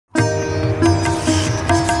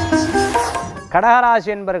கடகராசி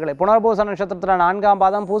என்பர்களே, புனர்பூச நட்சத்திரத்தில் 4ஆம்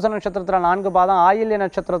பாதம், பூச நட்சத்திரத்தில் 4 பாதம், ஆயில்ய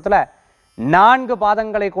நட்சத்திரத்தில் 4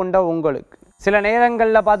 பாதங்களை கொண்ட உங்களுக்கு சில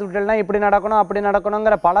நேரங்களில் பார்த்துக்கிட்டோம்னா இப்படி நடக்கணும் அப்படி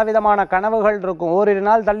நடக்கணுங்கிற பலவிதமான கனவுகள் இருக்கும். ஓரிரு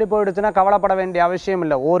நாள் தள்ளி போயிடுச்சுன்னா கவலைப்பட வேண்டிய அவசியம்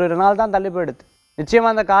இல்லை. ஓரிரு நாள் தான் தள்ளி போயிடுது.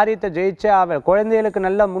 நிச்சயமாக அந்த காரியத்தை ஜெயிச்சே ஆவல். குழந்தைகளுக்கு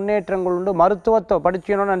நல்ல முன்னேற்றங்கள் உண்டு. மருத்துவத்தை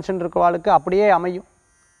படிக்கணும்னு நினச்சிட்டு இருக்கிறவாளுக்கு அப்படியே அமையும்.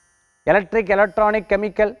 எலக்ட்ரிக், எலக்ட்ரானிக்,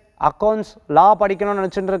 கெமிக்கல், அக்கௌண்ட்ஸ், லா படிக்கணும்னு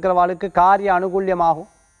நினச்சிட்டு இருக்கிறவாளுக்கு காரிய அனுகூல்யமாகும்.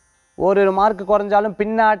 ஒரு மார்க் குறைஞ்சாலும்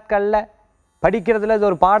பின்னாட்களில் படிக்கிறதுல இது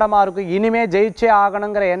ஒரு பாடமாக இருக்கும். இனிமேல் ஜெயிச்சே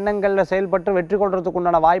ஆகணுங்கிற எண்ணங்களில் செயல்பட்டு வெற்றி கொள்றதுக்கு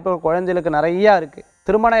உண்டான வாய்ப்புகள் குழந்தைகளுக்கு நிறையா இருக்குது.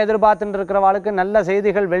 திருமணம் எதிர்பார்த்துட்டு இருக்கிறவாளுக்கு நல்ல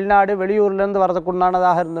செய்திகள் வெளிநாடு வெளியூர்லேருந்து வரதுக்கு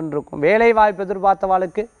உண்டானதாக இருந்துட்டு இருக்கும். வேலை வாய்ப்பு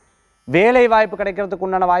எதிர்பார்த்தவாளுக்கு வேலை வாய்ப்பு கிடைக்கிறதுக்கு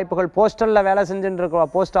உண்டான வாய்ப்புகள், போஸ்டலில் வேலை செஞ்சுட்டு இருக்கிற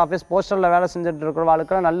போஸ்ட் ஆஃபீஸ் போஸ்டலில் வேலை செஞ்சுட்டு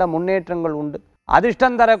இருக்கிறவாளுக்கு நல்ல முன்னேற்றங்கள் உண்டு.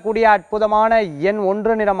 அதிர்ஷ்டம் தரக்கூடிய அற்புதமான எண்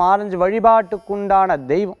 1 நிறம் ஆரஞ்சு. வழிபாட்டுக்குண்டான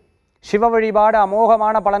தெய்வம் சிவ வழிபாடு.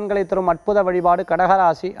 அமோகமான பலன்களை தரும் அற்புத வழிபாடு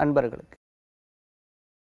கடகராசி அன்பர்களுக்கு.